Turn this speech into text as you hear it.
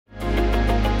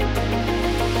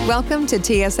Welcome to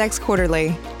TSX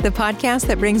Quarterly, the podcast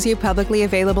that brings you publicly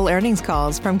available earnings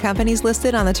calls from companies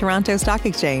listed on the Toronto Stock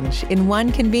Exchange in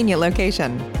one convenient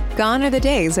location. Gone are the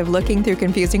days of looking through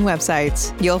confusing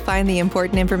websites. You'll find the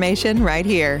important information right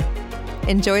here.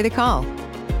 Enjoy the call.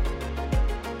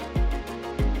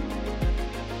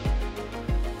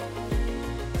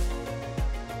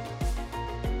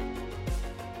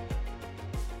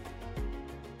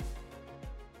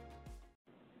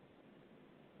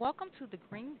 Welcome to the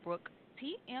Greenbrook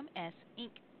TMS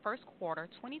Inc. First Quarter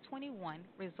 2021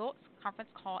 Results Conference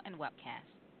Call and Webcast.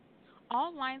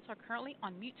 All lines are currently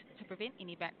on mute to prevent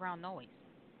any background noise.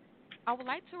 I would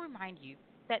like to remind you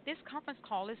that this conference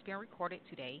call is being recorded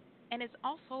today and is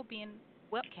also being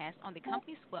webcast on the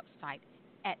company's website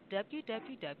at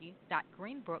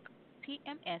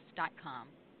www.greenbrooktms.com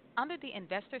under the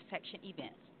Investor section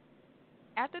Events.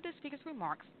 After the speaker's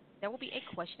remarks, there will be a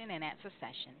question and answer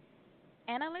session.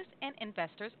 Analysts and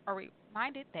investors are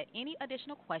reminded that any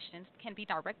additional questions can be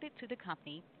directed to the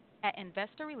company at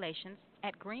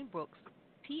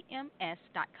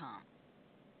investorrelations@greenbrooktms.com.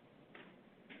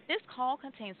 This call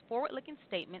contains forward-looking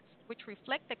statements which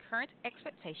reflect the current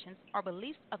expectations or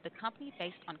beliefs of the company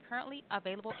based on currently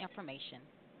available information.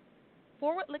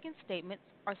 Forward-looking statements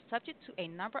are subject to a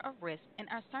number of risks and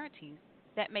uncertainties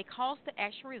that may cause the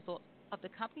actual results of the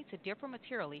company to differ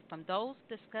materially from those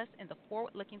discussed in the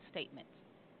forward-looking statements.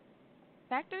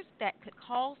 Factors that could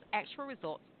cause actual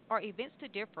results or events to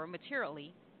differ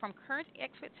materially from current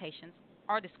expectations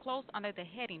are disclosed under the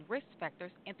heading Risk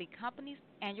Factors in the company's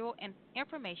annual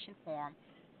information form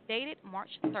dated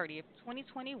March 30th,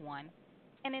 2021,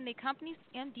 and in the company's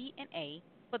MD&A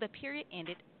for the period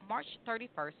ended March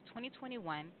 31st,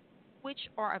 2021, which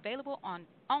are available on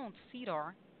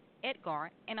SEDAR,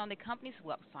 EDGAR, and on the company's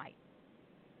website.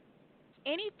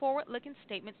 Any forward-looking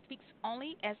statement speaks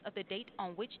only as of the date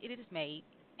on which it is made,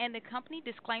 and the company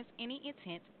disclaims any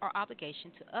intent or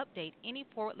obligation to update any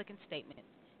forward-looking statements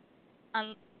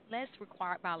unless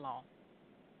required by law.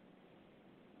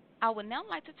 I would now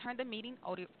like to turn the meeting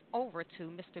over to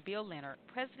Mr. Bill Leonard,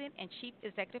 President and Chief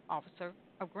Executive Officer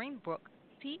of Greenbrook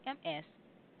TMS,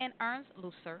 and Ernst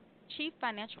Loubser, Chief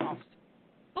Financial Officer.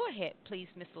 Go ahead, please,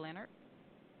 Mr. Leonard.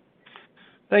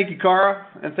 Thank you, Cara,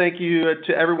 and thank you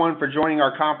to everyone for joining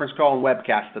our conference call and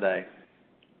webcast today.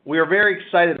 We are very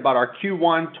excited about our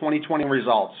Q1 2020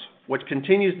 results, which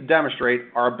continues to demonstrate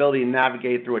our ability to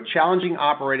navigate through a challenging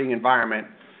operating environment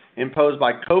imposed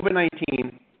by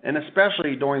COVID-19, and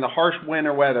especially during the harsh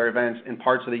winter weather events in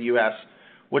parts of the U.S.,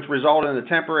 which resulted in the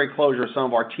temporary closure of some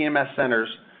of our TMS centers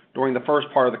during the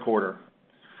first part of the quarter.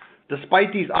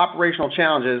 Despite these operational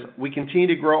challenges, we continue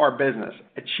to grow our business,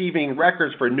 achieving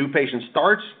records for new patient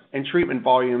starts and treatment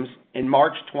volumes in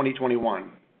March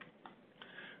 2021.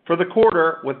 For the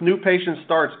quarter, with new patient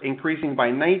starts increasing by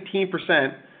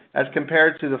 19% as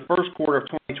compared to the first quarter of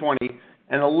 2020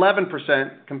 and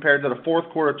 11% compared to the fourth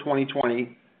quarter of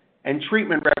 2020, and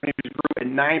treatment revenues grew at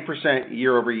 9%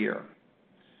 year over year.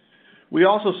 We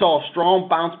also saw a strong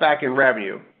bounce back in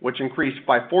revenue, which increased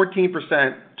by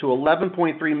 14% to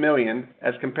 $11.3 million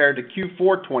as compared to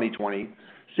Q4 2020,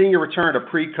 seeing a return to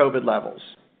pre-COVID levels.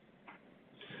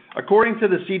 According to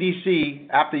the CDC,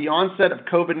 after the onset of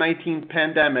COVID-19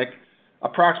 pandemic,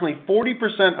 approximately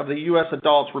 40% of the U.S.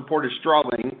 adults reported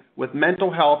struggling with mental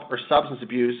health or substance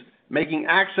abuse, making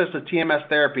access to TMS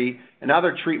therapy and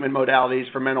other treatment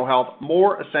modalities for mental health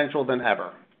more essential than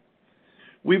ever.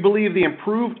 We believe the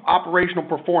improved operational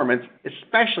performance,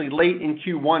 especially late in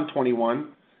Q1 21,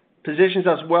 positions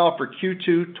us well for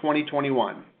Q2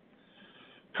 2021.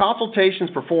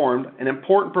 Consultations performed, an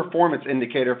important performance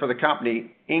indicator for the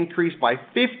company, increased by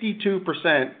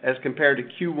 52% as compared to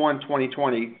Q1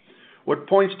 2020, which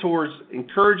points towards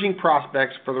encouraging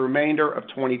prospects for the remainder of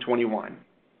 2021.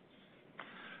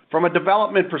 From a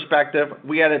development perspective,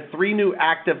 we added 3 new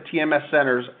active TMS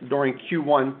centers during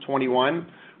Q1 21,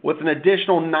 with an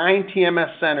additional 9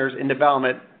 TMS centers in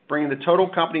development, bringing the total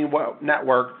company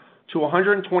network to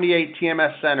 128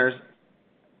 TMS centers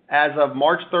as of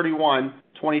March 31,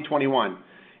 2021,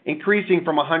 increasing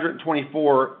from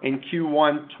 124 in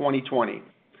Q1 2020.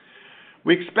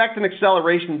 We expect an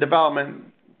acceleration in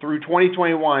development through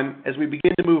 2021 as we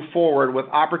begin to move forward with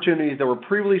opportunities that were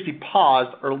previously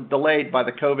paused or delayed by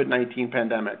the COVID-19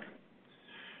 pandemic.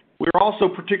 We are also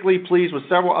particularly pleased with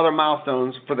several other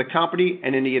milestones for the company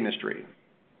and in the industry.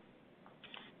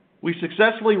 We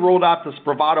successfully rolled out the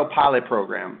Spravato pilot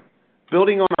program,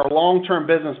 building on our long-term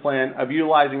business plan of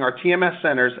utilizing our TMS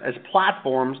centers as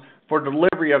platforms for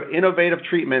delivery of innovative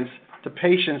treatments to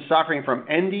patients suffering from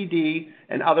NDD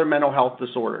and other mental health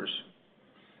disorders.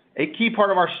 A key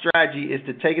part of our strategy is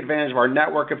to take advantage of our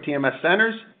network of TMS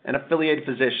centers and affiliated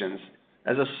physicians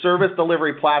as a service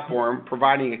delivery platform,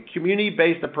 providing a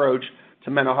community-based approach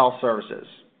to mental health services.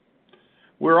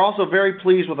 We're also very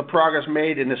pleased with the progress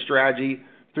made in this strategy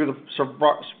through the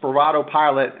Spravato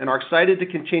pilot and are excited to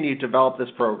continue to develop this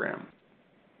program.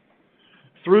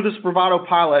 Through the Spravato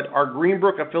pilot, our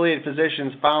Greenbrook affiliated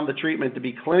physicians found the treatment to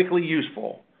be clinically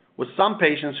useful, with some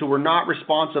patients who were not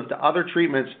responsive to other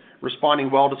treatments responding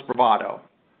well to Spravato.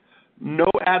 No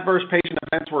adverse patient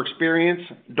events were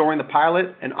experienced during the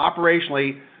pilot, and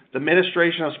operationally, the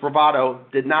administration of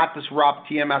Spravato did not disrupt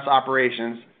TMS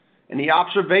operations, and the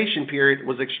observation period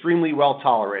was extremely well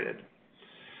tolerated.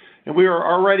 And we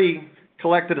are already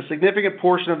collected a significant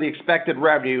portion of the expected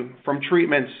revenue from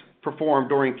treatments performed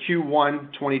during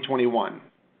Q1 2021.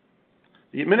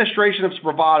 The administration of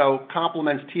Spravato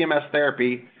complements TMS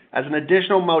therapy as an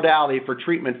additional modality for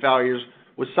treatment failures,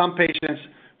 with some patients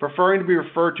preferring to be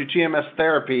referred to TMS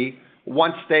therapy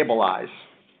once stabilized.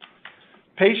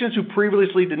 Patients who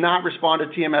previously did not respond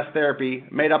to TMS therapy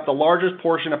made up the largest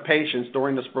portion of patients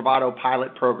during the Spravato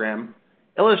pilot program,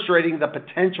 illustrating the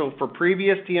potential for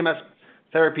previous TMS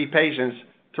therapy patients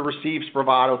to receive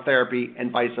Spravato therapy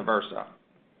and vice versa.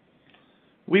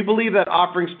 We believe that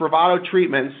offering Spravato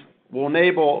treatments will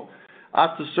enable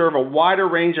us to serve a wider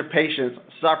range of patients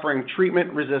suffering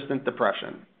treatment-resistant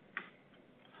depression.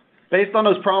 Based on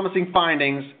those promising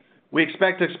findings, we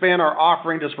expect to expand our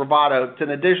offering to Spravato to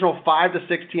an additional 5 to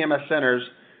 6 TMS centers,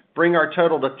 bring our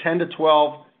total to 10 to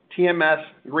 12 TMS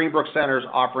Greenbrook centers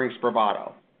offering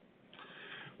Spravato.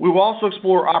 We will also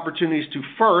explore opportunities to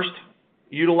first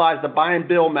utilize the buy and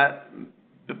bill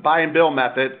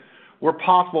method where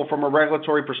possible from a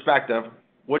regulatory perspective,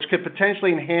 which could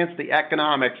potentially enhance the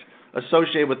economics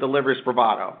associated with delivery of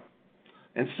Spravato.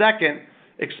 And second,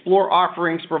 explore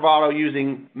offering Spravato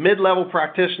using mid-level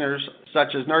practitioners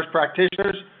such as nurse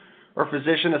practitioners or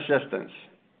physician assistants.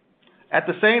 At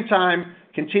the same time,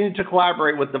 continue to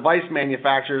collaborate with device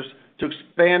manufacturers to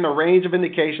expand the range of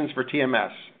indications for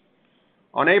TMS.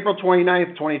 On April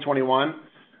 29, 2021,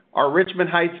 our Richmond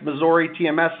Heights, Missouri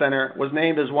TMS Center was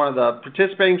named as one of the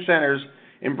participating centers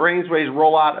in Brainsway's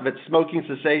rollout of its smoking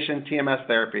cessation TMS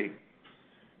therapy.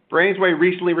 Brainsway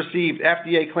recently received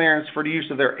FDA clearance for the use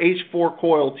of their H4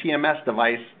 coil TMS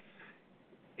device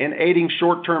in aiding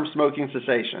short-term smoking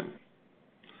cessation.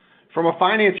 From a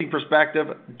financing perspective,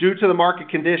 due to the market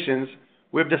conditions,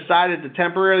 we've decided to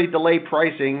temporarily delay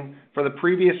pricing for the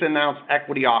previous announced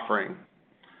equity offering.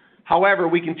 However,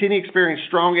 we continue to experience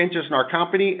strong interest in our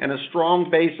company and a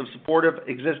strong base of supportive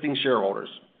existing shareholders.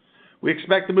 We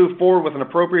expect to move forward with an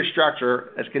appropriate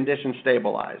structure as conditions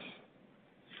stabilize.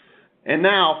 And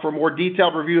now, for a more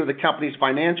detailed review of the company's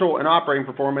financial and operating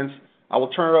performance, I will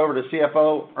turn it over to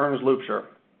CFO Ernst Lubscher.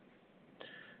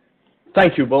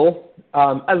 Thank you, Bill.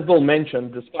 As Bill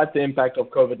mentioned, despite the impact of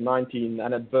COVID-19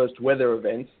 and adverse weather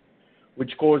events,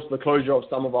 which caused the closure of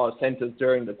some of our centers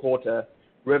during the quarter,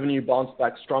 revenue bounced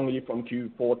back strongly from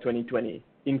Q4 2020,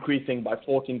 increasing by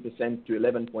 14% to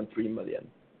 $11.3 million.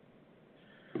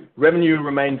 Revenue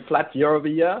remained flat year over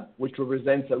year, which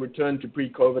represents a return to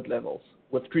pre-COVID levels,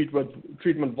 with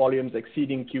treatment volumes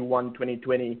exceeding Q1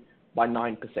 2020 by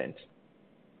 9%.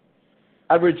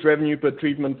 Average revenue per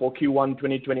treatment for Q1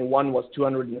 2021 was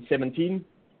 $217,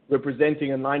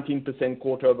 representing a 19%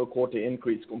 quarter-over-quarter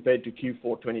increase compared to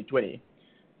Q4 2020.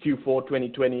 Q4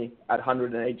 2020 at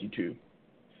 $182.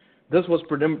 This was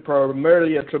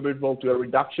primarily attributable to a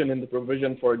reduction in the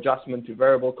provision for adjustment to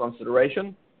variable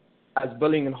consideration, as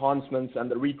billing enhancements and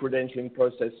the re-credentialing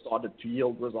process started to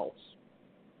yield results.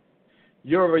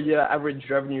 Year-over-year average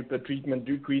revenue per treatment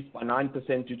decreased by 9%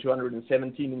 to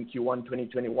 $217 in Q1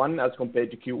 2021 as compared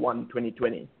to Q1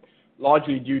 2020,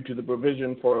 largely due to the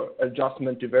provision for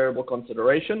adjustment to variable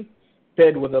consideration,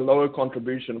 paired with a lower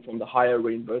contribution from the higher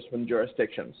reimbursement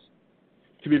jurisdictions.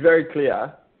 To be very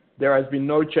clear, there has been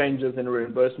no changes in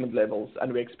reimbursement levels,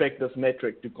 and we expect this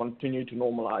metric to continue to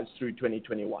normalize through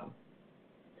 2021.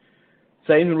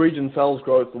 Same region sales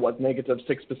growth was negative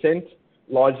 6%,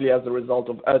 largely as a result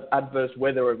of adverse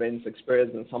weather events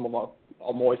experienced in some of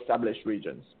our more established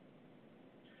regions.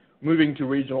 Moving to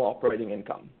regional operating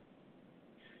income.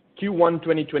 Q1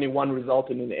 2021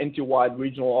 resulted in an entity-wide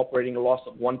regional operating loss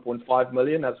of $1.5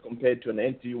 million as compared to an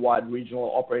entity-wide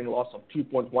regional operating loss of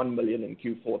 $2.1 million in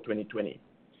Q4 2020,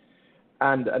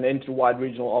 and an entity-wide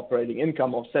regional operating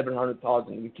income of $700,000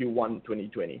 in Q1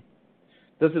 2020.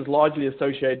 This is largely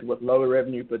associated with lower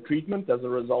revenue per treatment as a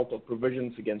result of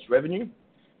provisions against revenue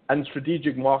and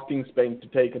strategic marketing spend to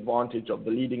take advantage of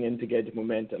the leading indicator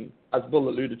momentum, as Bill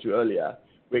alluded to earlier,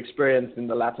 we experienced in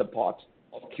the latter part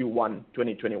of Q1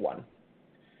 2021.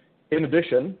 In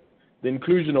addition, the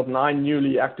inclusion of 9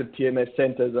 newly active TMS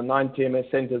centers and 9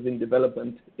 TMS centers in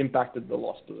development impacted the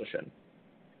loss position.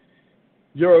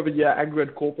 Year-over-year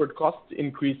aggregate corporate costs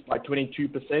increased by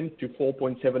 22% to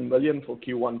 $4.7 million for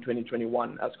Q1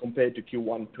 2021 as compared to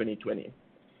Q1 2020.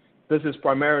 This is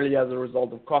primarily as a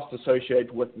result of costs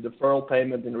associated with the deferral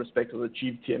payment in respect of the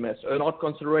Achieve TMS earnout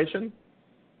consideration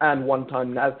and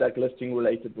one-time NASDAQ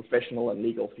listing-related professional and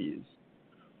legal fees.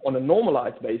 On a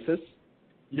normalized basis,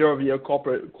 year-over-year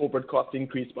corporate costs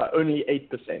increased by only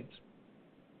 8%.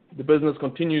 The business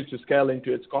continues to scale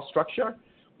into its cost structure,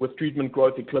 with treatment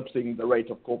growth eclipsing the rate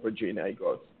of corporate G&A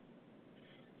growth.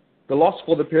 The loss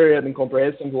for the period and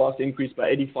comprehensive loss increased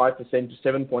by 85% to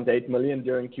 $7.8 million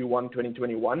during Q1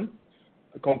 2021,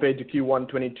 compared to Q1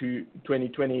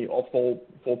 2020 of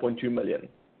 $4.2 million.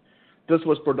 This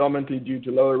was predominantly due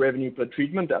to lower revenue per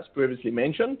treatment, as previously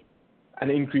mentioned, and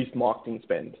increased marketing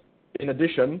spend. In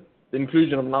addition, the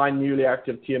inclusion of 9 newly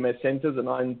active TMS centers and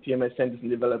 9 TMS centers in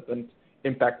development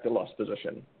impact the loss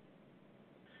position.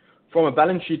 From a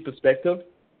balance sheet perspective,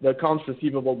 the accounts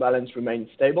receivable balance remains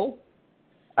stable.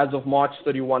 As of March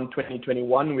 31,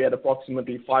 2021, we had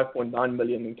approximately $5.9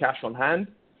 million in cash on hand.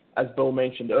 As Bill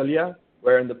mentioned earlier,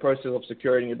 we're in the process of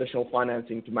securing additional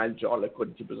financing to manage our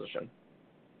liquidity position.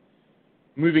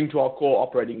 Moving to our core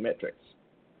operating metrics.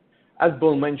 As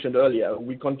Bill mentioned earlier,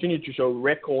 we continue to show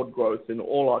record growth in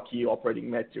all our key operating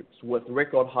metrics, with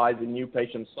record highs in new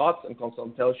patient starts and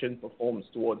consultation performance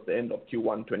towards the end of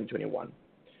Q1 2021,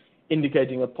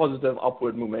 indicating a positive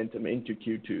upward momentum into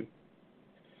Q2.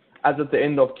 As at the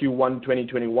end of Q1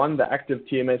 2021, the active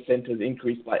TMS centers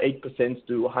increased by 8%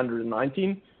 to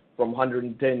 119 from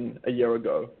 110 a year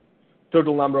ago.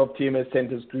 Total number of TMS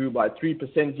centers grew by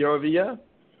 3% year over year.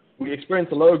 We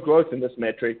experienced a low growth in this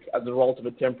metric as a result of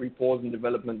a temporary pause in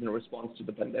development in response to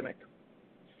the pandemic.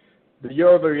 The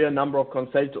year-over-year number of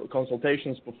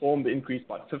consultations performed increased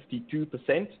by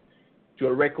 52% to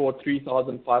a record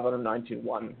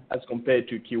 3,591 as compared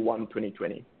to Q1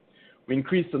 2020. We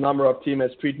increased the number of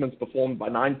TMS treatments performed by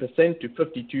 9% to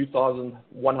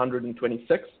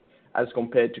 52,126 as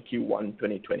compared to Q1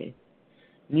 2020.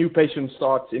 New patient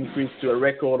starts increased to a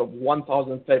record of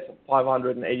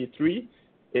 1,583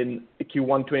 in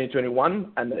Q1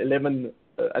 2021, and an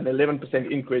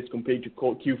 11% increase compared to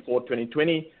Q4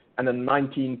 2020, and a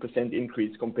 19%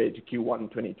 increase compared to Q1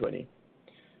 2020.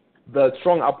 The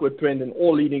strong upward trend in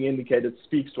all leading indicators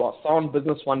speaks to our sound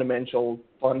business fundamentals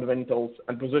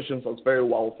and positions us very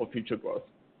well for future growth.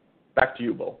 Back to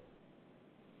you, Bill.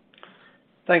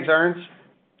 Thanks, Ernst.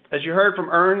 As you heard from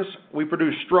Ernst, we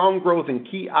produced strong growth in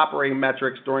key operating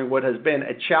metrics during what has been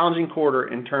a challenging quarter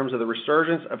in terms of the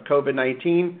resurgence of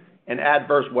COVID-19 and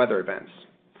adverse weather events.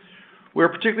 We are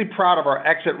particularly proud of our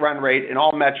exit run rate in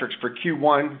all metrics for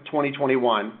Q1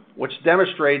 2021, which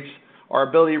demonstrates our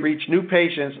ability to reach new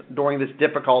patients during this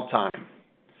difficult time.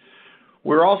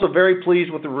 We're also very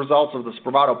pleased with the results of the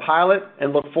Spravato pilot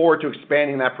and look forward to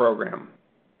expanding that program.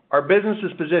 Our business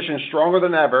is positioned stronger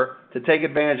than ever to take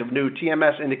advantage of new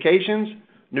TMS indications,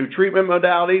 new treatment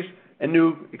modalities, and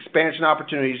new expansion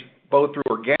opportunities, both through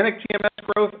organic TMS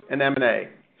growth and M&A.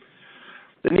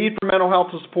 The need for mental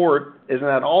health support is at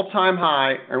an all-time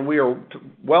high, and we are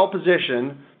well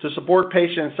positioned to support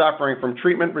patients suffering from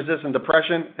treatment-resistant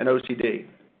depression and OCD.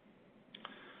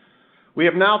 We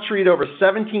have now treated over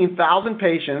 17,000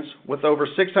 patients with over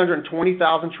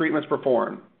 620,000 treatments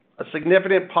performed, a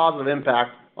significant positive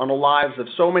impact on the lives of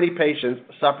so many patients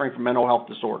suffering from mental health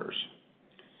disorders.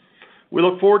 We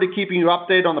look forward to keeping you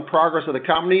updated on the progress of the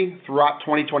company throughout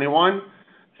 2021.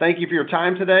 Thank you for your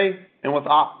time today, and with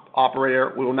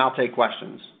operator, we will now take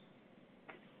questions.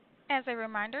 As a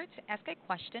reminder, to ask a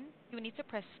question, you will need to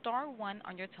press star 1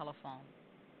 on your telephone.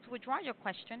 To withdraw your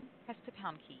question, press the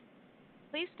pound key.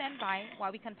 Please stand by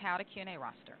while we compile the Q&A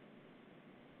roster.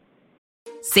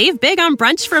 Save big on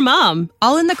brunch for mom,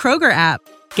 all in the Kroger app.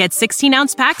 Get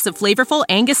 16-ounce packs of flavorful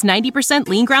Angus 90%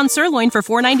 lean ground sirloin for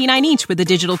 $4.99 each with a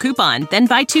digital coupon. Then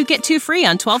buy 2, get 2 free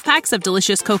on 12 packs of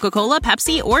delicious Coca-Cola,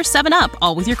 Pepsi, or 7-Up,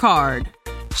 all with your card.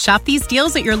 Shop these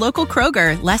deals at your local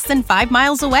Kroger, less than 5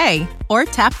 miles away. Or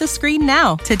tap the screen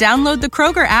now to download the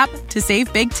Kroger app to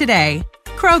save big today.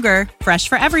 Kroger, fresh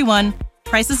for everyone.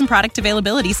 Prices and product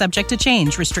availability subject to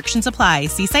change. Restrictions apply.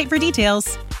 See site for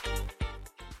details.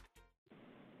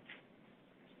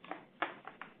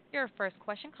 Your first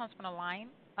question comes from the line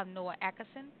of Noah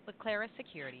Atkinson with Clarus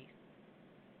Securities.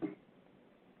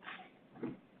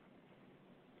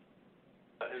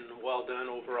 And well done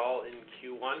overall in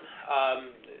Q1.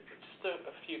 Just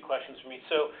a few questions for me.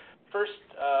 So first,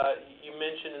 you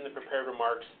mentioned in the prepared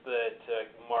remarks that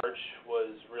March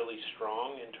was really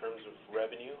strong in terms of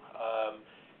revenue.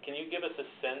 can you give us a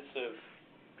sense of,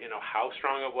 how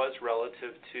strong it was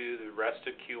relative to the rest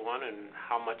of Q1, and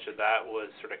how much of that was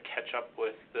sort of catch up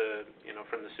with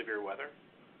from the severe weather?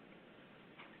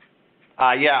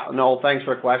 Yeah, Noel, thanks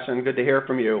for the question. Good to hear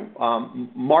from you.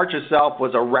 March itself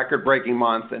was a record-breaking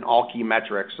month in all key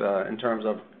metrics in terms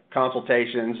of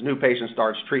consultations, new patient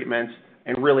starts, treatments,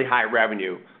 and really high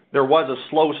revenue. There was a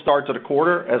slow start to the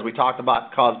quarter, as we talked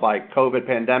about, caused by COVID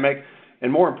pandemic,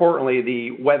 and more importantly,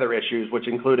 the weather issues, which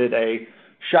included a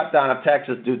shutdown of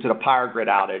Texas due to the power grid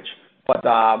outage. But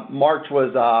March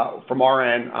was, from our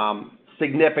end,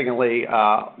 significantly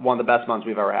one of the best months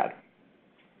we've ever had.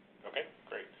 Okay,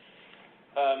 great.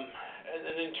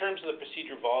 And in terms of the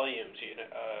procedure volumes,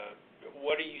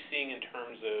 what are you seeing in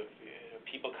terms of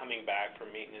people coming back for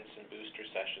maintenance and booster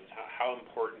sessions? How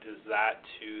important is that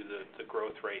to the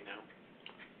growth rate now?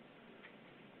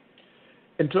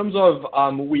 In terms of,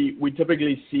 we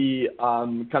typically see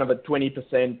kind of a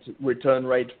 20% return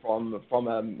rate from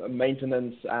a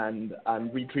maintenance and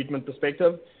retreatment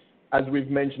perspective. As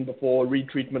we've mentioned before,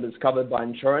 retreatment is covered by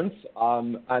insurance,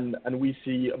 and we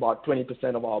see about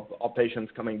 20% of our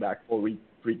patients coming back for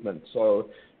retreatment. So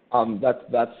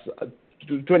that's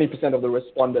 20% of the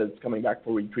responders coming back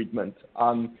for retreatment.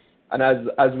 And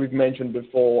as we've mentioned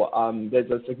before,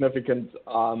 there's a significant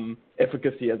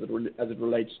efficacy as it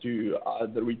relates to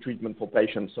the retreatment for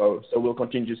patients. So we'll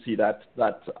continue to see that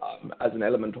as an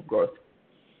element of growth.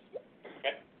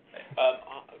 Okay,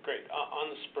 great. On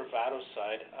the Spravato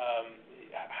side,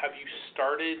 have you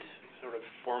started sort of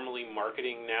formally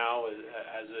marketing now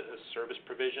as a service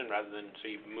provision rather than so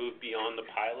you've moved beyond the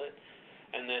pilot?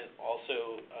 And then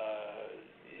also,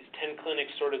 is 10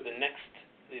 clinics sort of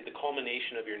the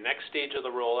culmination of your next stage of the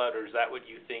rollout, or is that what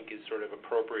you think is sort of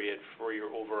appropriate for your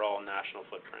overall national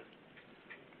footprint?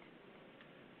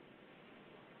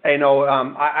 Hey, no,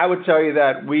 I would tell you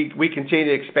that we continue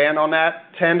to expand on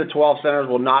that. 10 to 12 centers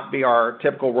will not be our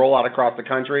typical rollout across the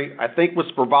country. I think with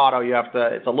Spravato,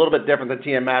 it's a little bit different than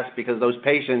TMS because those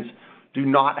patients do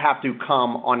not have to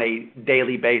come on a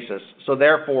daily basis. So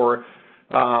therefore,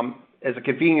 as a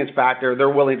convenience factor, they're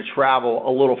willing to travel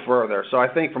a little further. So I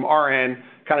think from our end,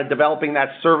 kind of developing that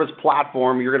service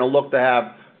platform, you're going to look to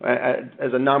have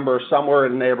as a number somewhere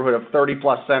in the neighborhood of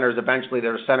 30-plus centers. Eventually,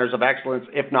 there are centers of excellence,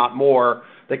 if not more,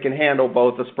 that can handle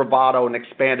both the Spravato and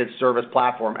expanded service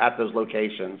platform at those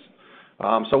locations.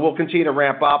 So we'll continue to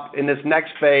ramp up. In this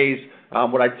next phase,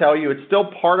 what I tell you, it's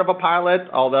still part of a pilot,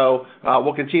 although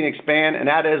we'll continue to expand, and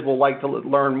that is we'll like to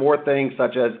learn more things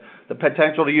such as the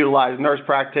potential to utilize nurse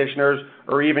practitioners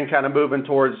or even kind of moving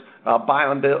towards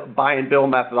buy and bill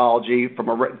methodology from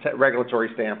a regulatory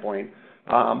standpoint.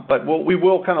 But we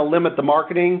will kind of limit the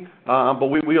marketing, but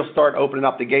we will start opening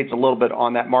up the gates a little bit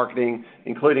on that marketing,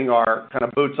 including our kind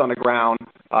of boots on the ground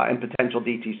and potential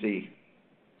DTC.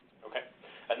 Okay.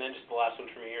 And then just the last one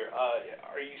from here.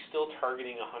 Are you still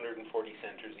targeting 140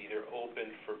 centers either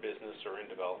open for business or in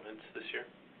development this year?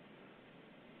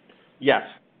 Yes.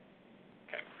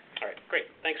 Okay. All right. Great.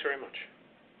 Thanks very much.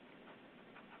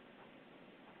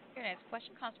 Your next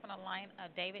question comes from the line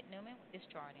of David Newman with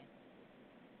Desjardins.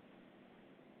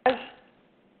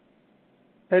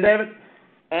 Hey, David.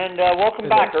 And welcome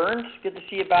back, Ernst. Good to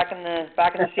see you back in the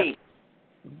seat.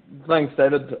 Thanks,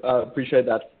 David. Appreciate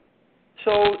that.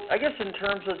 So I guess in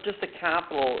terms of just the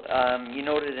capital, you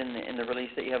noted in the release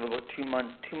that you have about 2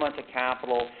 months of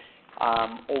capital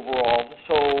overall.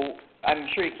 So I'm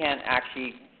sure you can't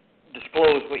actually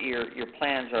disclose what your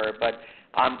plans are, but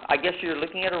I guess you're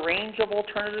looking at a range of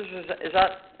alternatives. Is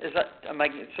that am I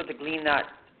sort of glean that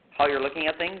how you're looking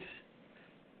at things?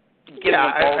 Given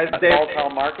the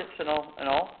volatile markets and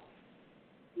all?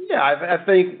 Yeah, I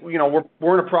think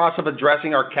we're in a process of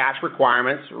addressing our cash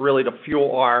requirements really to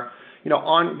fuel our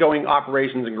ongoing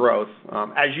operations and growth.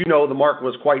 As you know, the market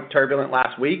was quite turbulent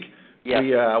last week,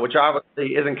 which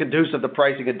obviously isn't conducive to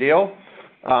pricing a deal.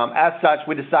 As such,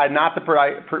 we decided not to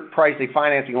price a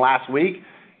financing last week,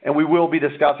 and we will be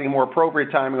discussing more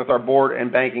appropriate timing with our board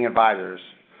and banking advisors.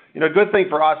 A good thing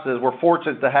for us is we're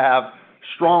fortunate to have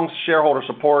strong shareholder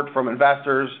support from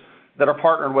investors that are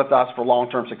partnered with us for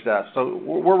long-term success. So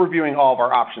we're reviewing all of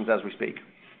our options as we speak.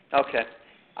 Okay.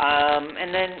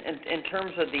 And then in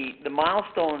terms of the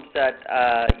milestones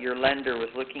that your lender was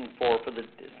looking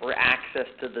for access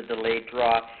to the delayed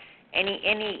draw,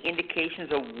 any indications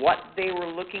of what they were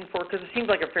looking for? Because it seems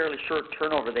like a fairly short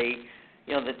turnover.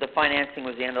 The financing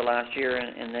was the end of last year,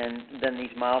 and then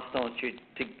these milestones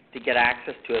to get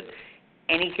access to it.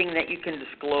 Anything that you can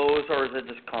disclose, or is it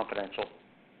just confidential?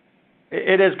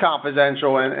 It is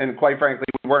confidential, and quite frankly,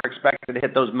 we weren't expected to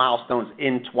hit those milestones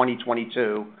in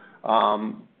 2022.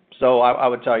 So I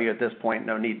would tell you at this point,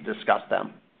 no need to discuss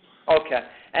them. Okay.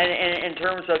 And in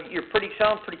terms of,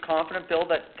 sound pretty confident, Bill,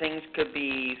 that things could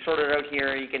be sorted out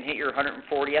here. You can hit your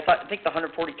 140. I think the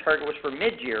 140 target was for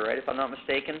mid-year, right, if I'm not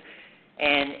mistaken.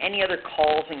 And any other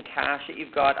calls in cash that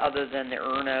you've got other than the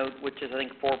earn-out, which is I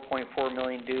think $4.4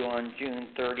 million due on June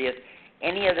 30th.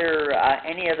 Any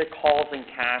other calls in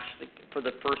cash for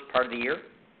the first part of the year?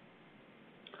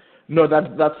 No,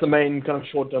 that's the main kind of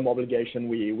short-term obligation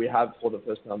we have for the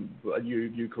first time.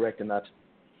 You correct in that.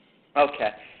 Okay.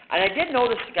 And I did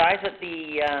notice, guys, that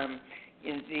the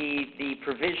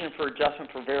provision for adjustment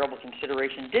for variable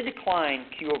consideration did decline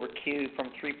Q over Q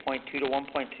from 3.2 to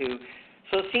 1.2.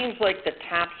 So it seems like the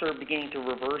taps are beginning to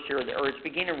reverse here, or it's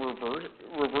beginning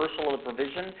a reversal of the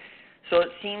provision. So it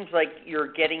seems like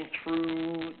you're getting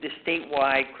through the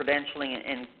statewide credentialing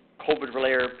and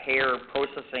COVID-related payer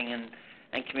processing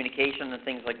and communication and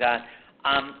things like that.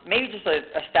 Maybe just a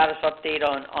status update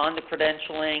on the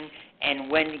credentialing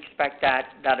and when you expect that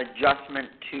adjustment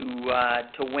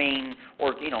to wane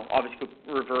or, obviously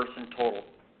reverse in total.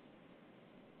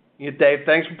 Yeah, Dave,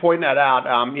 thanks for pointing that out.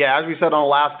 As we said on the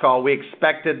last call, we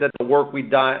expected that the work we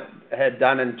had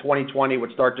done in 2020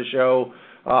 would start to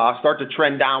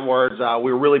trend downwards.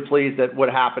 We were really pleased at what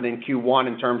happened in Q1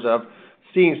 in terms of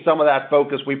seeing some of that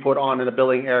focus we put on in the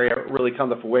billing area really come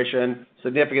to fruition.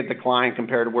 Significant decline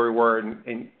compared to where we were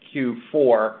in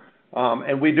Q4.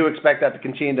 And we do expect that to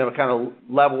continue to kind of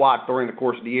level out during the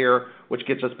course of the year, which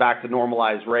gets us back to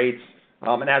normalized rates.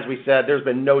 And as we said, there's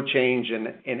been no change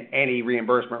in any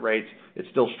reimbursement rates. It's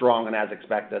still strong and as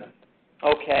expected.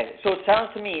 Okay. So it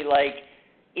sounds to me like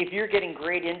if you're getting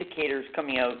great indicators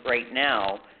coming out right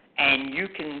now, and you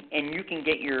can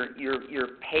get your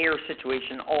payer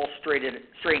situation all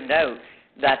straightened out,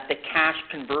 that the cash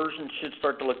conversion should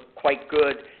start to look quite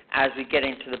good as we get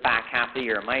into the back half of the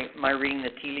year. Am I reading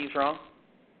the tea leaves wrong?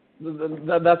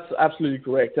 That's absolutely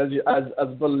correct. As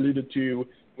Bill alluded to,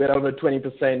 we had over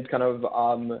 20% kind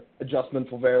of adjustment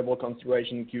for variable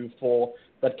consideration in Q4.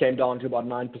 That came down to about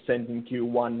 9% in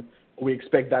Q1. We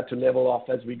expect that to level off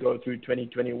as we go through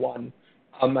 2021.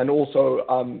 And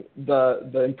also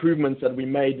the improvements that we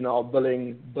made in our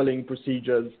billing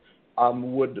procedures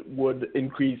would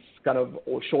increase kind of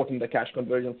or shorten the cash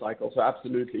conversion cycle. So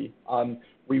absolutely,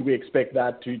 we expect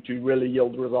that to really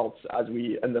yield results as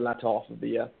we in the latter half of the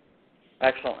year.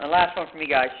 Excellent. And last one from you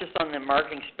guys, just on the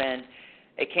marketing spend,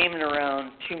 it came in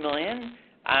around $2 million.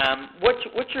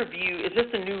 What's your view? Is this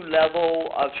a new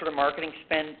level of sort of marketing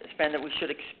spend that we should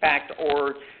expect,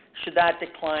 or should that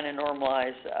decline and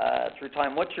normalize through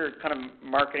time? What's your kind of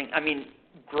marketing? I mean,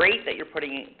 great that you're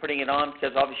putting it on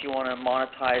because obviously you want to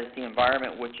monetize the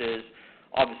environment, which is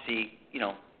obviously,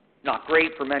 not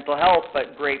great for mental health,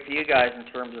 but great for you guys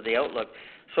in terms of the outlook.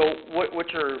 So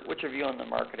what's your view on the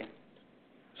marketing?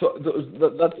 So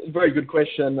that's a very good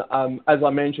question. As I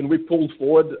mentioned, we pulled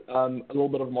forward a little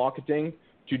bit of marketing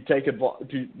to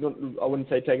I wouldn't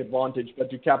say take advantage,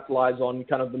 but to capitalize on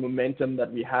kind of the momentum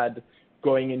that we had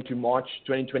going into March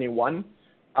 2021.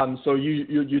 So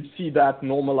you'd see that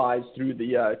normalize through the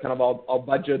year. Kind of our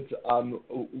budget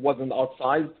wasn't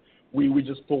outsized. We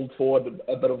just pulled forward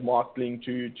a bit of marketing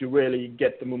to really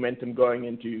get the momentum going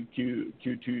into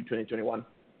Q2 2021.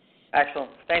 Excellent.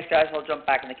 Thanks, guys. I'll jump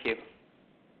back in the queue.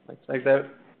 Thanks, David.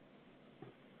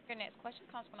 Your next question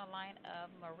comes from the line of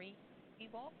Marie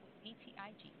Thibault with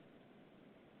BTIG.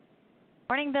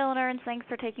 Morning, Bill and Ernst. Thanks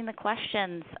for taking the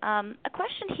questions. A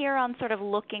question here on sort of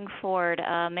looking forward,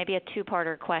 maybe a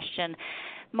two-parter question.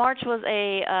 March was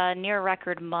a near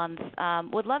record month.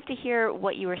 Would love to hear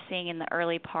what you were seeing in the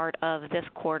early part of this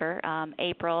quarter,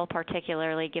 April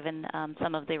particularly, given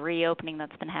some of the reopening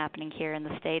that's been happening here in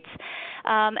the States.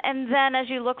 And then as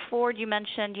you look forward, you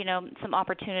mentioned, some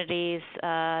opportunities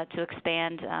to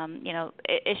expand,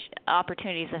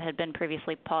 opportunities that had been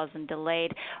previously paused and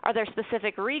delayed. Are there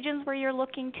specific regions where you're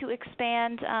looking to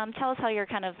expand? Tell us how you're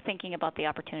kind of thinking about the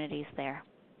opportunities there.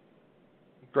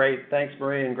 Great. Thanks,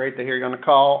 Marie, and great to hear you on the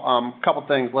call. Couple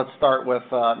things. Let's start with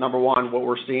number one, what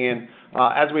we're seeing.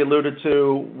 As we alluded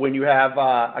to, when you have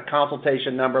a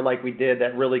consultation number like we did,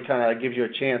 that really kind of gives you a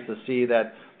chance to see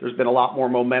that there's been a lot more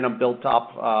momentum built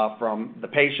up from the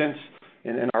patients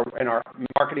in our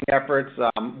marketing efforts,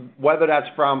 whether that's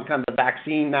from kind of the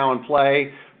vaccine now in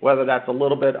play, whether that's a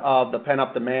little bit of the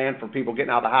pent-up demand for people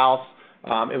getting out of the house.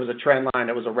 It was a trend line.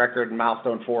 It was a record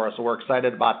milestone for us, so we're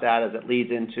excited about that as it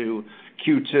leads into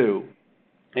Q2.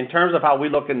 In terms of how we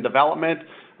look in development,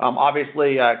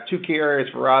 obviously two key areas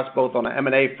for us, both on the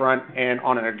M&A front and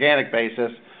on an organic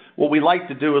basis. What we like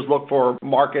to do is look for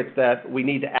markets that we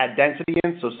need to add density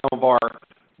in. So some of our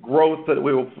growth that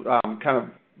we will kind of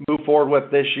move forward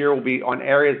with this year will be on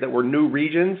areas that were new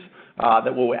regions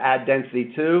that we'll add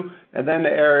density to, and then the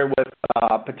area with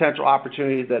potential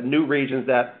opportunities at new regions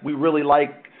that we really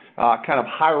like, kind of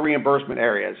higher reimbursement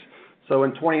areas. So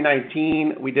in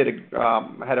 2019, we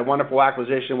had a wonderful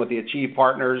acquisition with the Achieve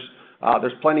Partners.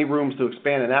 There's plenty of rooms to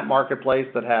expand in that marketplace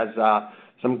that has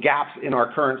some gaps in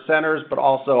our current centers, but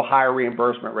also higher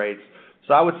reimbursement rates.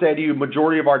 So I would say to you,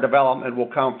 majority of our development will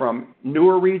come from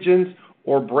newer regions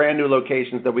or brand new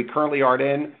locations that we currently aren't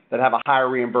in that have a higher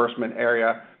reimbursement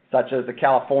area, such as the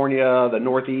California, the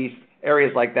Northeast,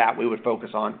 areas like that we would focus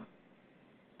on.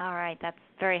 All right, that's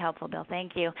very helpful, Bill.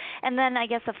 Thank you. And then I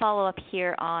guess a follow-up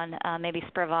here on maybe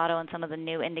Spravato and some of the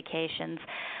new indications.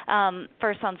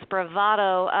 First on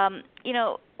Spravato,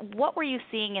 what were you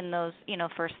seeing in those,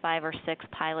 first 5 or 6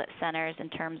 pilot centers in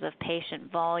terms of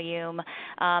patient volume,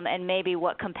 and maybe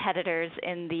what competitors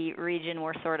in the region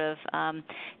were sort of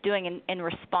doing in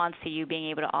response to you being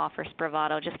able to offer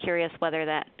Spravato? Just curious whether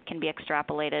that can be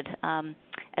extrapolated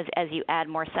as you add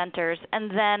more centers. And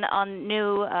then on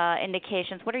new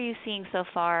indications, what are you seeing so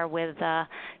far with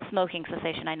smoking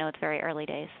cessation? I know it's very early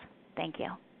days. Thank you.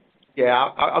 Yeah,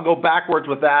 I'll go backwards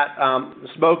with that.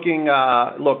 Smoking,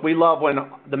 look, we love when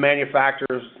the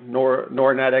manufacturers,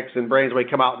 Neuronetics and BrainsWay,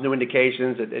 come out with new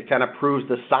indications. It kind of proves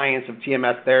the science of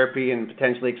TMS therapy and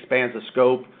potentially expands the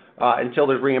scope. Until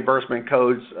there's reimbursement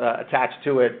codes attached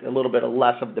to it, a little bit of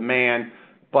less of demand.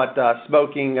 But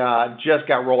smoking just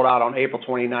got rolled out on April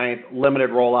 29th,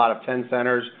 limited rollout of 10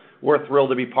 centers. We're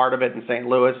thrilled to be part of it in St.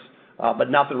 Louis, but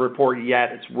nothing reported yet.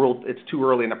 It's too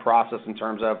early in the process in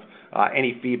terms of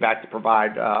any feedback to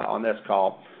provide on this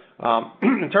call.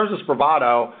 In terms of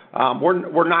Spravato,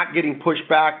 we're not getting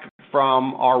pushback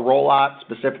from our rollout,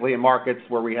 specifically in markets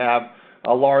where we have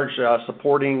a large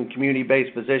supporting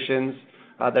community-based physicians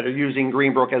that are using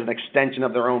Greenbrook as an extension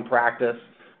of their own practice.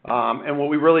 And what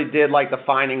we really did like the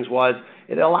findings was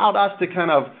it allowed us to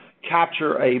kind of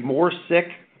capture a more sick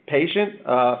patient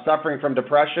suffering from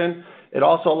depression. It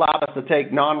also allowed us to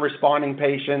take non-responding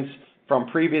patients from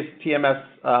previous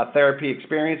TMS therapy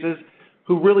experiences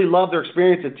who really loved their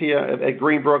experience at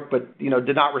Greenbrook but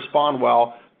did not respond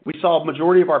well. We saw a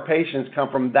majority of our patients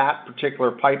come from that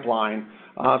particular pipeline.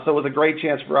 So it was a great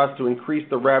chance for us to increase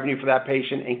the revenue for that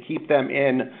patient and keep them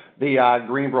in the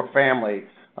Greenbrook family.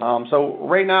 So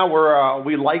right now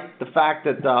we like the fact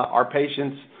that our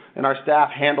patients and our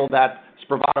staff handle that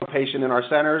Spravato patient in our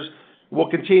centers. We'll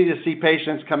continue to see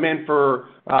patients come in for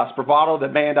Spravato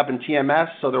that may end up in TMS,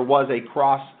 so there was a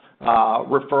cross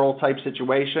referral type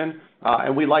situation.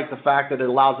 And we like the fact that it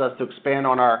allows us to expand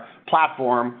on our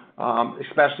platform,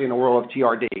 especially in the world of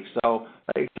TRD. So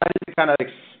excited to kind of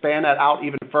expand that out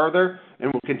even further,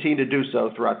 and we'll continue to do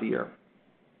so throughout the year.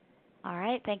 All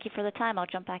right. Thank you for the time. I'll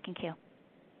jump back in queue.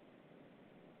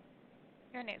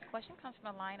 Your next question comes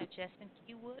from the line of Justin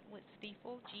Keywood with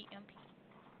Stifel GMP.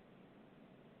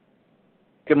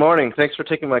 Good morning. Thanks for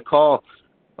taking my call.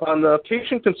 On the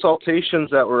patient consultations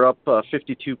that were up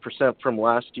 52% from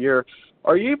last year,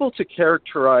 are you able to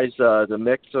characterize the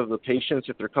mix of the patients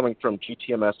if they're coming from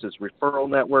GTMS's referral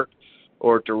network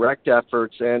or direct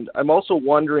efforts? And I'm also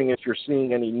wondering if you're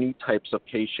seeing any new types of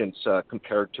patients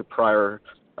compared to prior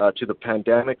to the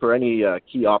pandemic, or any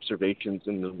key observations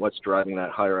in what's driving that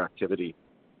higher activity.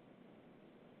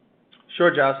 Sure,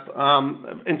 Just.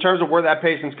 In terms of where that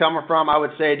patient's coming from, I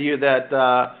would say to you that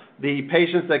the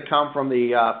patients that come from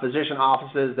the physician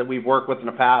offices that we've worked with in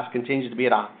the past continues to be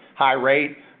at a high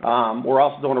rate. We're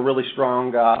also doing a really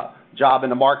strong job in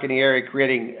the marketing area,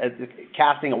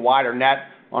 casting a wider net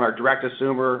on our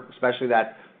direct-to-consumer, especially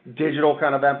that digital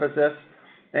kind of emphasis.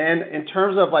 And in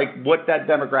terms of what that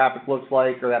demographic looks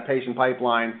like or that patient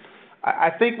pipeline, I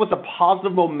think with the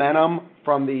positive momentum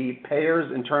from the payers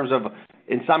in terms of,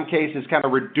 in some cases, kind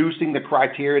of reducing the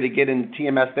criteria to get into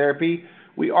TMS therapy,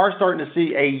 we are starting to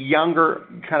see a younger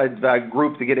kind of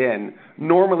group to get in.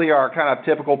 Normally, our kind of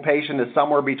typical patient is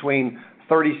somewhere between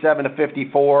 37 to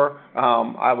 54.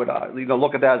 I would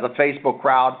look at that as a Facebook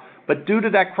crowd. But due to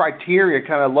that criteria,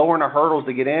 kind of lowering the hurdles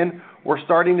to get in, we're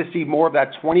starting to see more of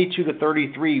that 22 to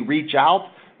 33 reach out.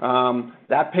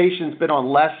 That patient's been on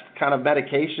less kind of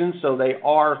medication, so they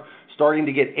are starting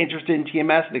to get interested in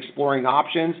TMS and exploring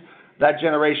options. That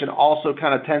generation also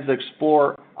kind of tends to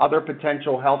explore other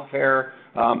potential healthcare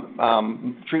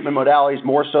treatment modalities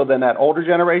more so than that older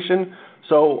generation.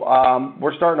 So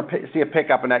we're starting to see a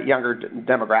pickup in that younger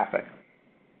demographic.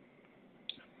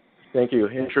 Thank you.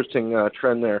 Interesting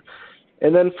trend there.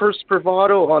 And then for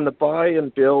Spravato on the buy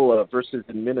and bill versus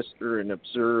administer and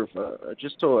observe,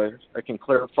 just so I can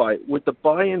clarify, would the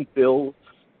buy and bill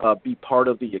be part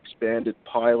of the expanded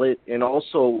pilot? And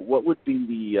also, what would be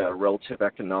the relative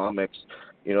economics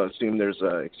assume there's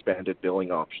an expanded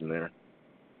billing option there.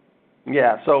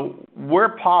 Yeah, so where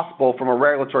possible from a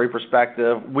regulatory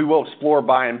perspective, we will explore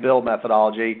buy and bill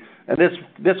methodology, and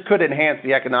this could enhance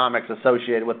the economics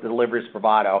associated with the delivery of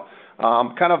Spravato.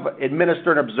 Kind of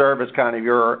administer and observe is kind of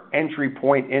your entry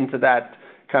point into that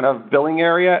kind of billing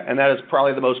area, and that is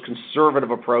probably the most conservative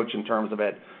approach in terms of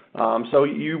it. So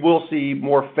you will see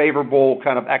more favorable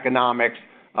kind of economics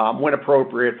when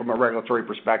appropriate from a regulatory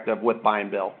perspective with buy and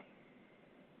bill.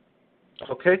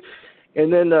 Okay.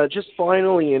 And then just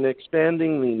finally, in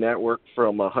expanding the network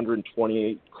from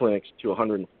 128 clinics to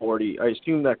 140, I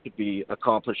assume that could be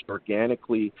accomplished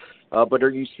organically, but are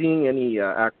you seeing any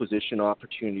acquisition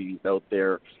opportunities out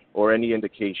there or any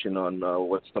indication on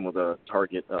what some of the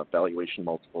target valuation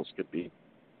multiples could be?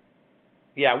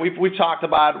 Yeah, we've talked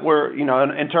about where,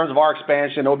 in terms of our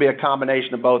expansion, it will be a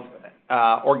combination of both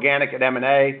organic and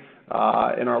M&A.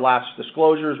 In our last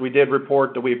disclosures, we did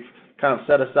report that we've kind of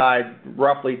set aside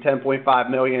roughly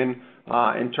 $10.5 million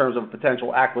in terms of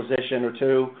potential acquisition or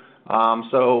two.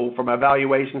 So from a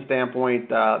valuation standpoint,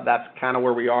 that's kind of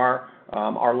where we are.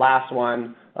 Our last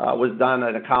one was done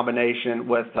in a combination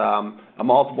with a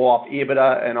multiple off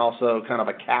EBITDA and also kind of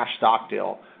a cash stock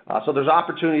deal. So there's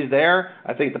opportunities there.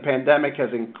 I think the pandemic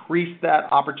has increased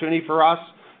that opportunity for us,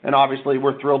 and obviously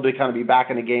we're thrilled to kind of be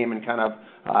back in the game and kind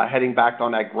of heading back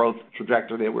on that growth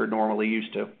trajectory that we're normally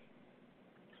used to.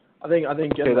 I think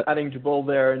adding to Bill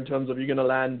there in terms of you're going to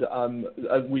land,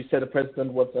 as we set a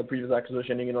precedent with the previous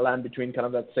acquisition, you're going to land between kind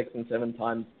of that 6 and 7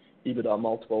 times EBITDA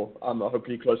multiple,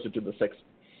 hopefully closer to the 6.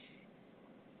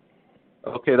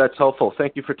 Okay, that's helpful.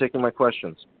 Thank you for taking my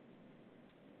questions.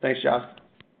 Thanks, Josh.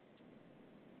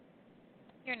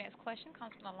 Your next question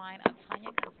comes from the line of Tanya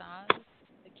Gonzalez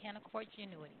with Canaccord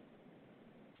Genuity.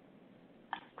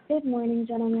 Good morning,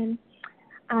 gentlemen.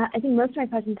 I think most of my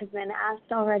questions have been asked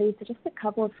already, so just a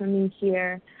couple from me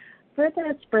here. For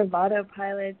the Spravato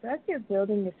pilot, so as you're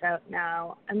building this out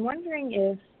now, I'm wondering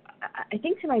if, I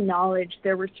think to my knowledge,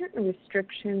 there were certain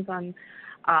restrictions on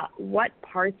what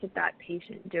parts of that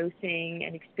patient dosing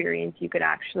and experience you could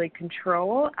actually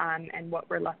control and what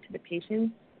were left to the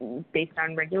patients based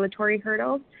on regulatory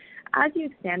hurdles. As you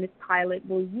expand this pilot,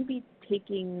 will you be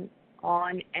taking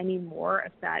on any more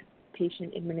of that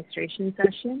patient administration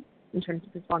session in terms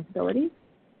of responsibilities?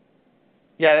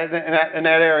 Yeah, in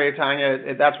that area,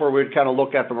 Tanya, that's where we'd kind of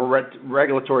look at from a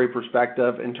regulatory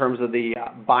perspective in terms of the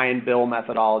buy and bill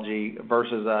methodology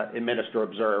versus administer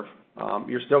observe.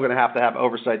 You're still going to have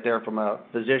oversight there from a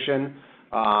physician,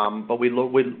 but we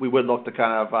would look to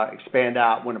kind of expand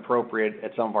out when appropriate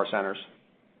at some of our centers.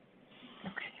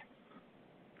 Okay.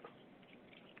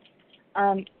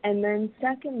 And then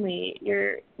secondly,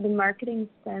 the marketing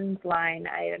spend line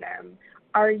item,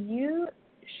 are you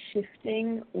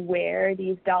shifting where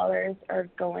these dollars are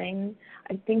going?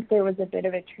 I think there was a bit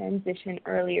of a transition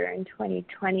earlier in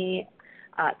 2020,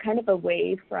 kind of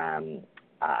away from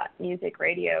music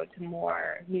radio to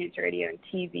more news radio and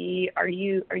TV. Are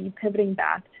you pivoting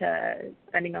back to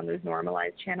spending on those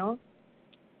normalized channels?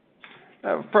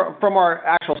 From our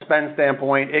actual spend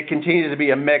standpoint, it continues to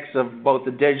be a mix of both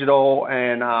the digital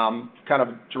and kind of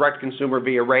direct consumer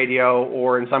via radio,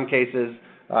 or in some cases,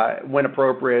 when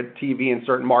appropriate, TV in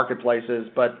certain marketplaces.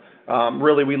 But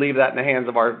really, we leave that in the hands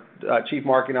of our chief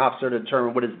marketing officer to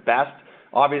determine what is best.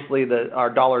 Obviously, our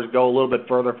dollars go a little bit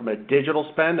further from a digital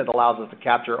spend. It allows us to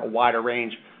capture a wider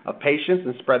range of patients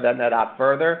and spread that net out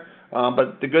further.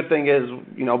 But the good thing is,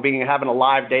 having a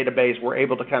live database, we're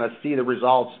able to kind of see the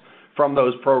results from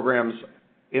those programs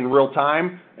in real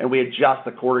time, and we adjust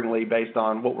accordingly based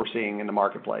on what we're seeing in the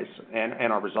marketplace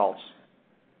and our results.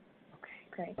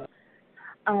 Okay, great.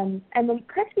 And then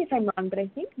correct me if I'm wrong, but I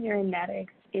think Neuronetics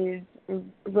is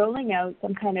rolling out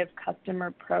some kind of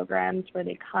customer programs where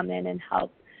they come in and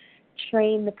help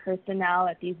train the personnel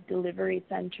at these delivery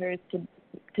centers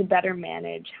to better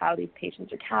manage how these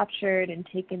patients are captured and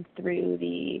taken through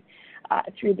the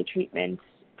treatment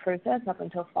process up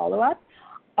until follow-up.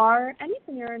 Are any of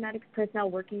the Neuronetics personnel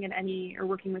working with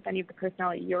any of the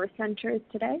personnel at your centers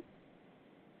today?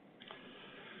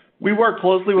 We work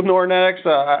closely with Neuronetics.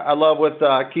 I love what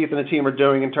Keith and the team are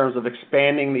doing in terms of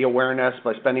expanding the awareness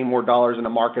by spending more dollars in the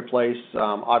marketplace.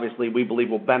 Obviously, we believe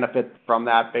we'll benefit from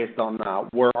that based on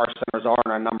where our centers are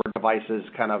and our number of devices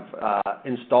kind of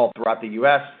installed throughout the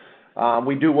U.S.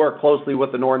 We do work closely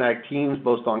with the Neuronetics teams,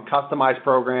 both on customized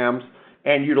programs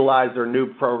and utilize their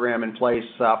new program in place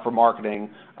for marketing.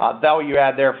 Value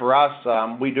add there for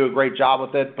us. We do a great job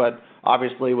with it, but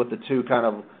obviously with the two kind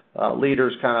of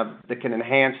leaders kind of that can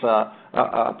enhance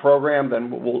a program, then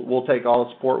we'll take all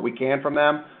the support we can from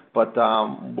them. But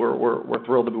we're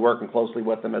thrilled to be working closely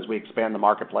with them as we expand the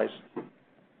marketplace.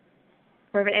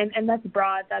 Perfect. And that's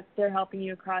broad. They're helping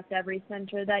you across every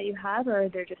center that you have, or are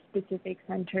there just specific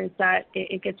centers that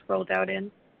it gets rolled out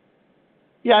in?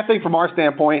 Yeah, I think from our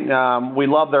standpoint, we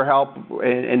love their help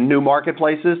in new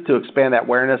marketplaces to expand that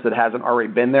awareness that hasn't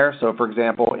already been there. So, for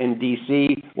example, in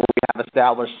D.C., where we have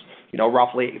established,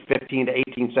 roughly 15 to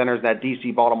 18 centers in that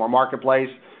D.C.-Baltimore marketplace,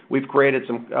 we've created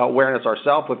some awareness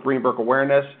ourselves with Greenbrook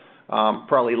Awareness,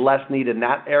 probably less needed in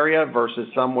that area versus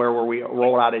somewhere where we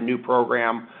roll out a new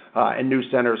program in new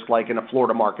centers like in a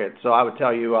Florida market. So I would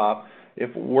tell you,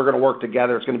 if we're going to work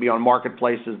together, it's going to be on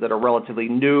marketplaces that are relatively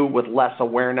new with less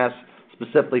awareness,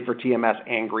 specifically for TMS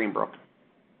and Greenbrook.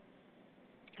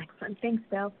 Excellent. Thanks,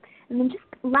 Bill. And then just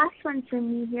last one for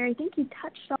me here. I think you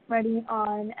touched already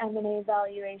on M&A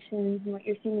valuations and what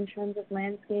you're seeing in terms of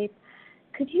landscape.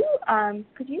 Could you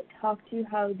talk to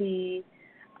how the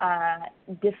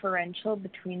differential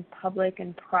between public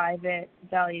and private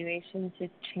valuations has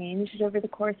changed over the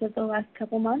course of the last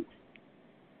couple months?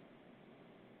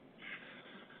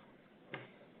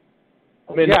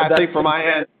 I think from my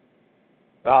end,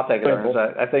 I'll take it.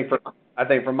 I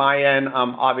think from my end,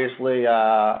 obviously,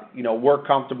 we're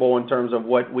comfortable in terms of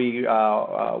what we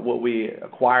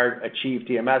acquired Achieve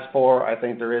TMS for. I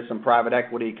think there is some private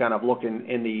equity kind of looking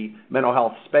in the mental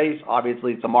health space.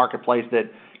 Obviously, it's a marketplace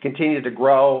that continues to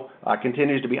grow,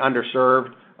 continues to be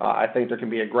underserved. I think there can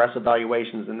be aggressive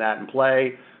valuations in that in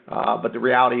play. But the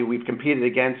reality, we've competed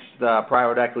against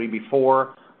private equity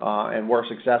before, and we're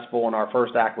successful in our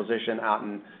first acquisition out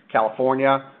in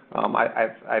California.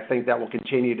 I think that will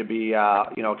continue to be, a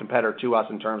competitor to us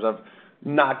in terms of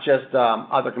not just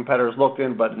other competitors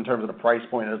looking, but in terms of the price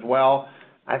point as well.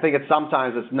 I think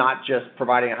sometimes it's not just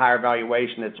providing a higher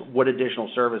valuation, it's what additional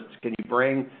service can you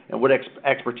bring and what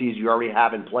expertise you already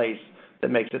have in place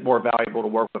that makes it more valuable to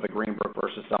work with a Greenbrook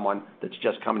versus someone that's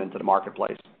just coming into the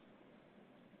marketplace.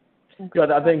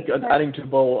 Good. I think adding to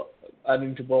Bill,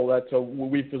 that so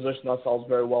we've positioned ourselves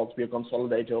very well to be a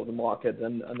consolidator of the market,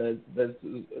 and there's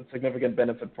a significant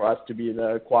benefit for us to be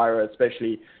the acquirer,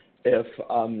 especially if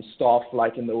staff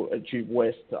like in the Achieve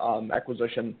West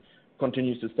acquisition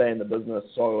continues to stay in the business.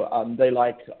 So they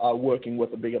like working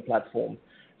with a bigger platform.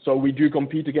 So we do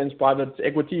compete against private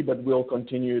equity, but we'll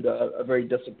continue a very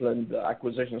disciplined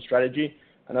acquisition strategy.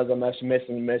 And as I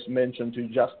mentioned to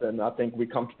Justin, I think we're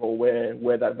comfortable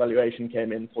where that valuation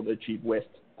came in for the Achieve West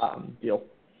deal.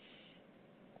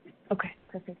 Okay,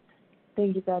 perfect.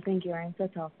 Thank you, Bill. Thank you, Ryan.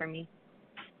 That's all for me.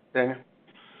 Daniel?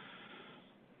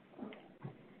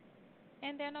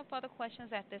 And there are no further questions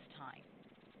at this time.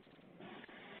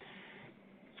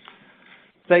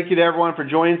 Thank you to everyone for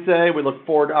joining today. We look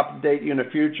forward to update you in the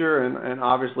future, and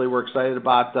obviously we're excited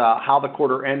about how the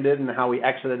quarter ended and how we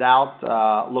exited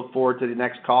out. Look forward to the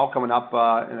next call coming up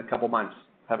in a couple months.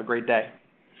 Have a great day.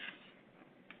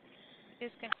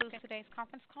 This concludes today's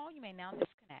conference call. You may now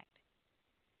disconnect.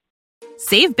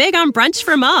 Save big on brunch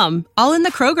for mom, all in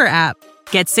the Kroger app.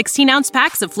 Get 16-ounce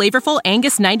packs of flavorful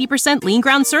Angus 90% lean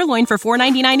ground sirloin for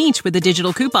 $4.99 each with a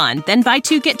digital coupon. Then buy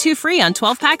 2, get 2 free on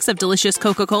 12 packs of delicious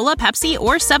Coca-Cola, Pepsi,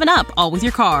 or 7-Up, all with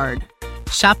your card.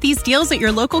 Shop these deals at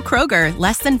your local Kroger,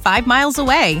 less than 5 miles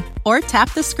away. Or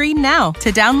tap the screen now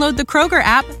to download the Kroger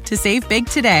app to save big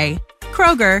today.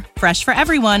 Kroger, fresh for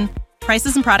everyone.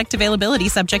 Prices and product availability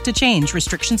subject to change.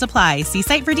 Restrictions apply. See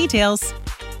site for details.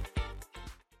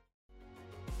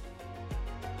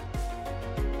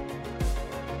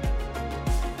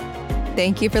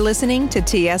 Thank you for listening to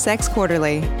TSX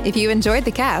Quarterly. If you enjoyed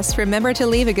the cast, remember to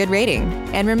leave a good rating.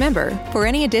 And remember, for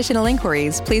any additional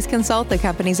inquiries, please consult the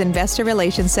company's investor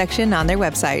relations section on their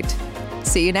website.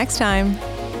 See you next time.